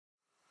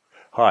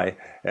Hi,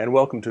 and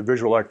welcome to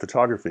Visual Art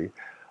Photography.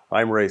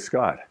 I'm Ray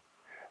Scott.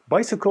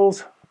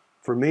 Bicycles,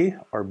 for me,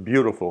 are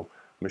beautiful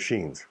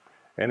machines.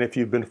 And if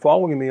you've been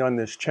following me on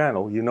this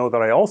channel, you know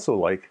that I also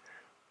like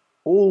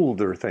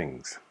older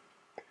things.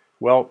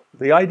 Well,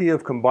 the idea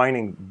of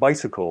combining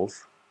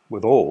bicycles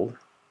with old,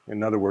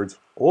 in other words,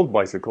 old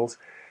bicycles,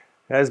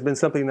 has been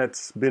something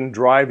that's been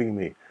driving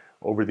me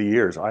over the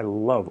years. I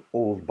love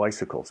old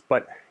bicycles,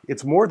 but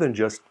it's more than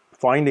just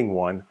finding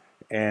one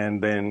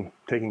and then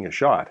taking a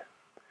shot.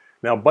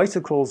 Now,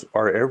 bicycles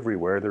are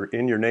everywhere. They're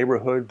in your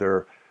neighborhood.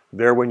 They're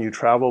there when you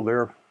travel.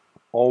 They're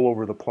all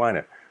over the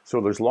planet. So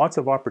there's lots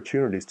of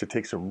opportunities to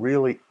take some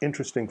really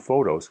interesting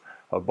photos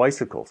of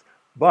bicycles.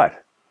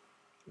 But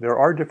there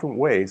are different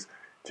ways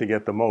to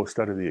get the most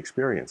out of the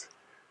experience.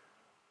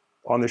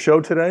 On the show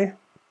today,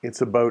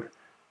 it's about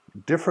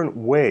different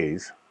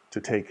ways to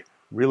take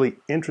really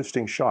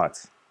interesting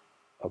shots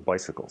of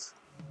bicycles.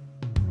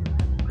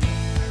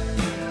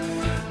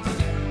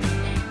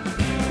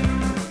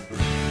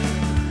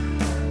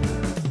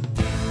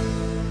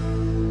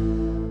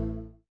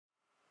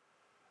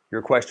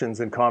 Your questions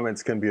and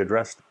comments can be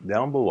addressed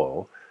down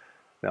below.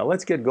 Now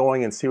let's get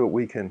going and see what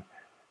we can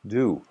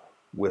do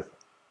with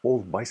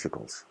old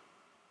bicycles.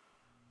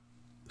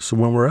 So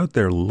when we're out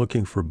there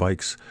looking for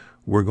bikes,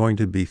 we're going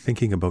to be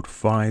thinking about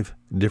 5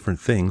 different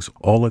things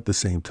all at the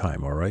same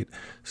time, all right?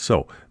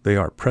 So they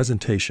are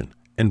presentation,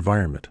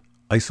 environment,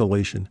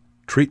 isolation,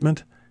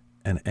 treatment,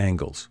 and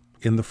angles.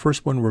 In the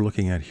first one we're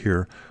looking at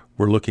here,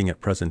 we're looking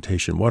at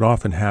presentation. What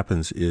often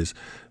happens is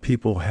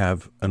people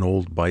have an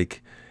old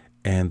bike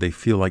and they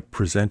feel like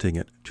presenting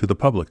it to the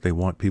public. They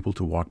want people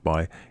to walk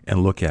by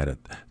and look at it.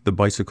 The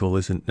bicycle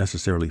isn't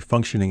necessarily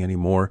functioning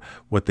anymore.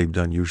 What they've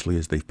done usually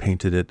is they've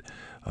painted it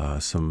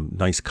some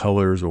nice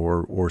colors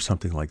or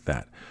something like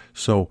that.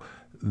 So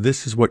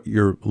this is what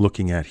you're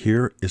looking at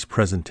here is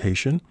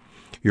presentation.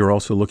 You're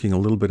also looking a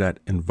little bit at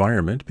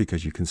environment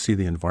because you can see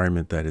the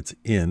environment that it's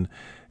in.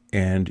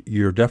 And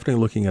you're definitely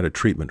looking at a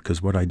treatment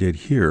because what I did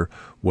here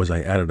was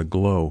I added a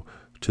glow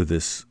to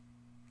this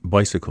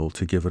bicycle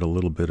to give it a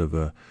little bit of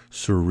a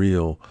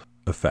surreal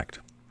effect.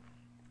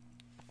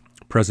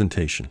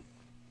 Presentation.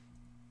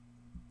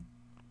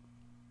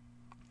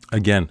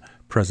 Again,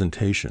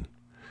 presentation.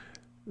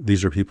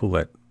 These are people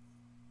that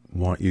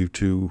want you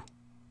to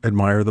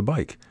admire the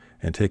bike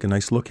and take a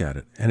nice look at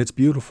it. And it's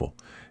beautiful.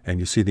 And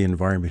you see the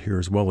environment here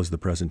as well as the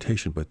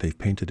presentation, but they've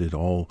painted it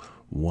all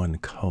one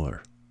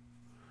color,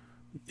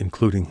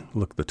 including,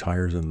 look, the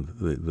tires and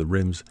the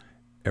rims,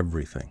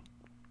 everything.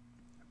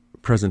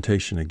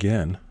 Presentation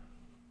again,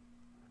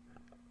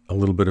 a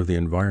little bit of the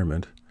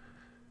environment,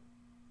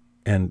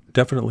 and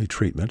definitely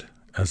treatment,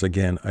 as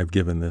again I've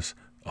given this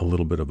a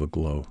little bit of a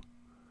glow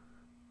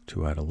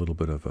to add a little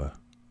bit of a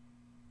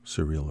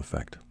surreal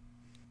effect.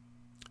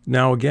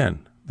 Now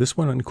again, this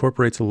one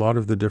incorporates a lot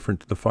of the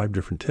 5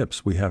 different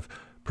tips. We have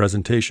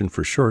presentation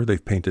for sure.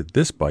 They've painted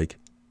this bike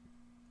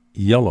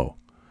yellow,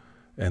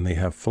 and they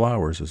have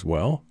flowers as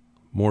well,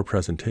 more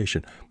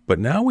presentation. But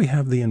now we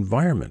have the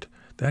environment.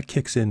 That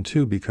kicks in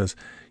too because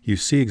you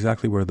see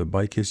exactly where the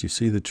bike is, you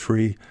see the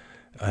tree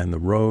and the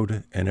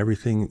road and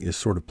everything is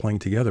sort of playing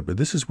together. But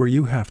this is where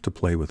you have to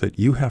play with it.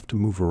 You have to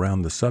move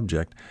around the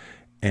subject.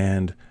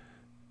 And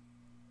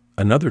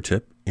another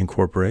tip,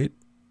 incorporate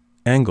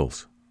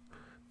angles.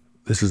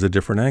 This is a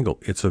different angle.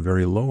 It's a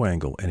very low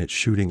angle and it's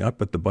shooting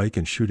up at the bike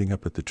and shooting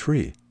up at the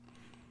tree.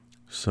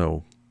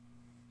 So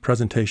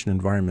presentation,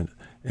 environment,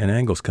 and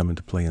angles come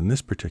into play in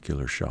this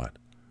particular shot.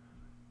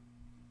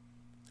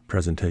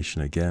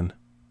 Presentation again.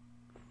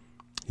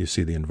 You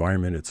see the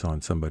environment, it's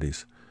on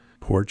somebody's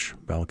porch,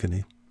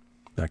 balcony,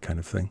 that kind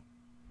of thing.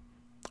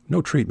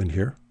 No treatment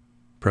here.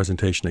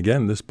 Presentation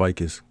again, this bike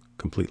is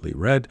completely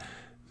red.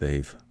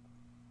 They've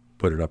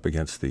put it up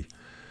against the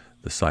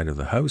side of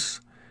the house.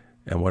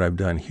 And what I've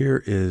done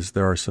here is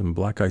there are some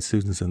black-eyed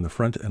Susans in the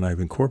front and I've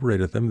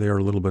incorporated them. They are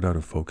a little bit out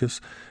of focus.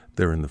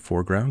 They're in the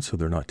foreground, so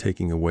they're not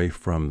taking away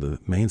from the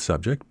main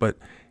subject, but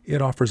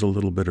it offers a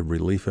little bit of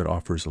relief. It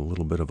offers a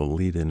little bit of a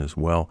lead-in as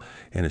well,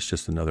 and it's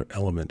just another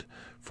element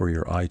for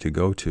your eye to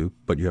go to.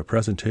 But you have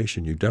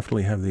presentation, you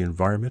definitely have the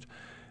environment,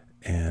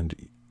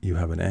 and you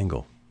have an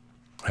angle.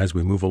 As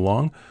we move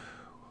along,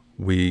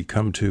 we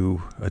come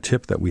to a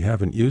tip that we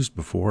haven't used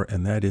before,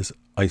 and that is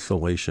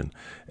isolation.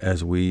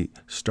 As we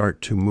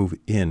start to move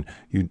in,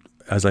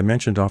 as I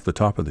mentioned off the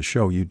top of the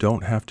show, you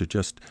don't have to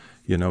just,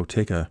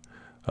 take a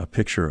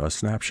picture, a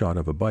snapshot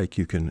of a bike.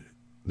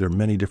 There are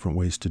many different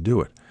ways to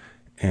do it.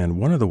 And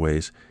one of the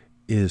ways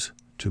is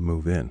to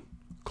move in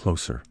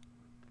closer,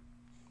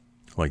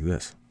 like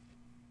this,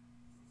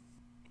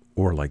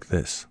 or like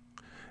this.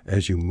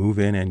 As you move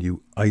in and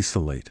you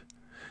isolate.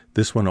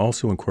 This one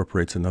also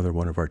incorporates another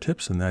one of our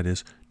tips, and that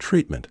is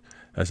treatment,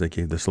 as I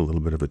gave this a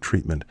little bit of a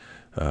treatment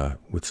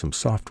with some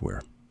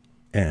software.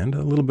 And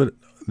a little bit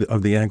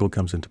of the angle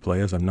comes into play.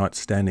 As I'm not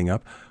standing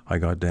up, I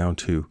got down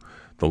to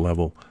the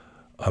level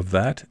of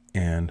that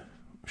and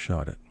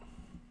shot it.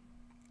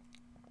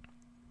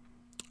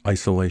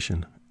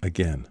 Isolation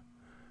again.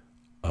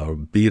 A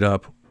beat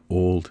up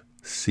old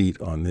seat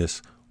on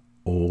this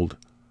old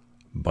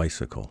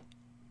bicycle.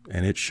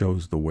 And it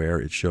shows the wear,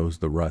 it shows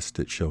the rust,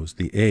 it shows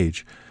the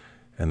age,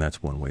 and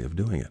that's one way of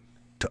doing it.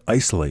 To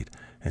isolate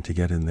and to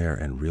get in there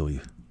and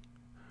really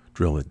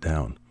drill it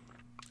down.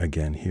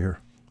 Again here,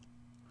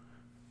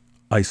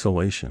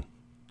 isolation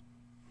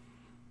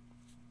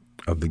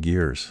of the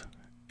gears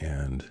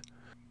and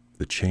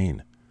the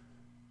chain.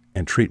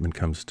 And treatment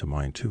comes to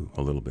mind too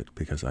a little bit,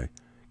 because I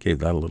gave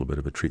that a little bit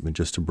of a treatment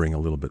just to bring a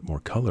little bit more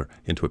color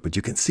into it. But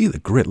you can see the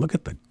grit. Look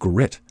at the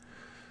grit.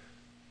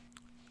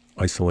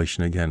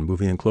 Isolation again,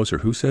 moving in closer.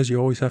 Who says you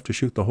always have to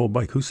shoot the whole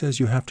bike? Who says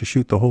you have to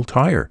shoot the whole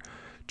tire?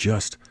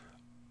 Just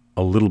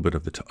a little bit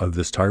of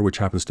this tire, which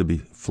happens to be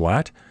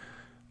flat.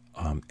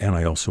 And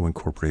I also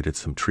incorporated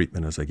some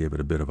treatment as I gave it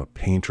a bit of a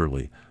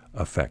painterly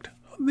effect.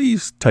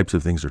 These types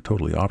of things are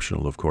totally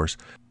optional, of course.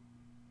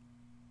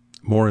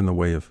 More in the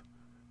way of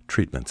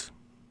treatments,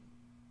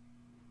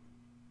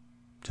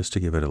 just to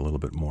give it a little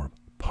bit more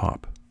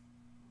pop.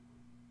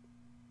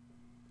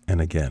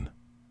 And again,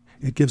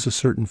 it gives a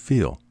certain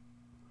feel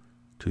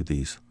to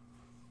these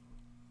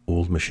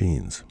old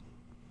machines.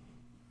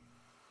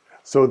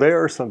 So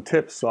there are some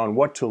tips on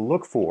what to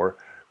look for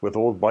with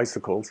old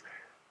bicycles.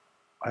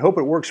 I hope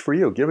it works for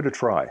you. Give it a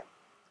try.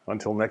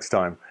 Until next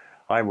time,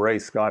 I'm Ray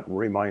Scott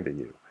reminding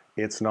you,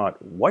 it's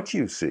not what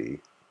you see,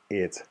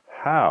 it's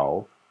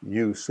how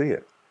you see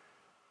it.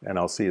 And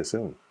I'll see you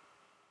soon.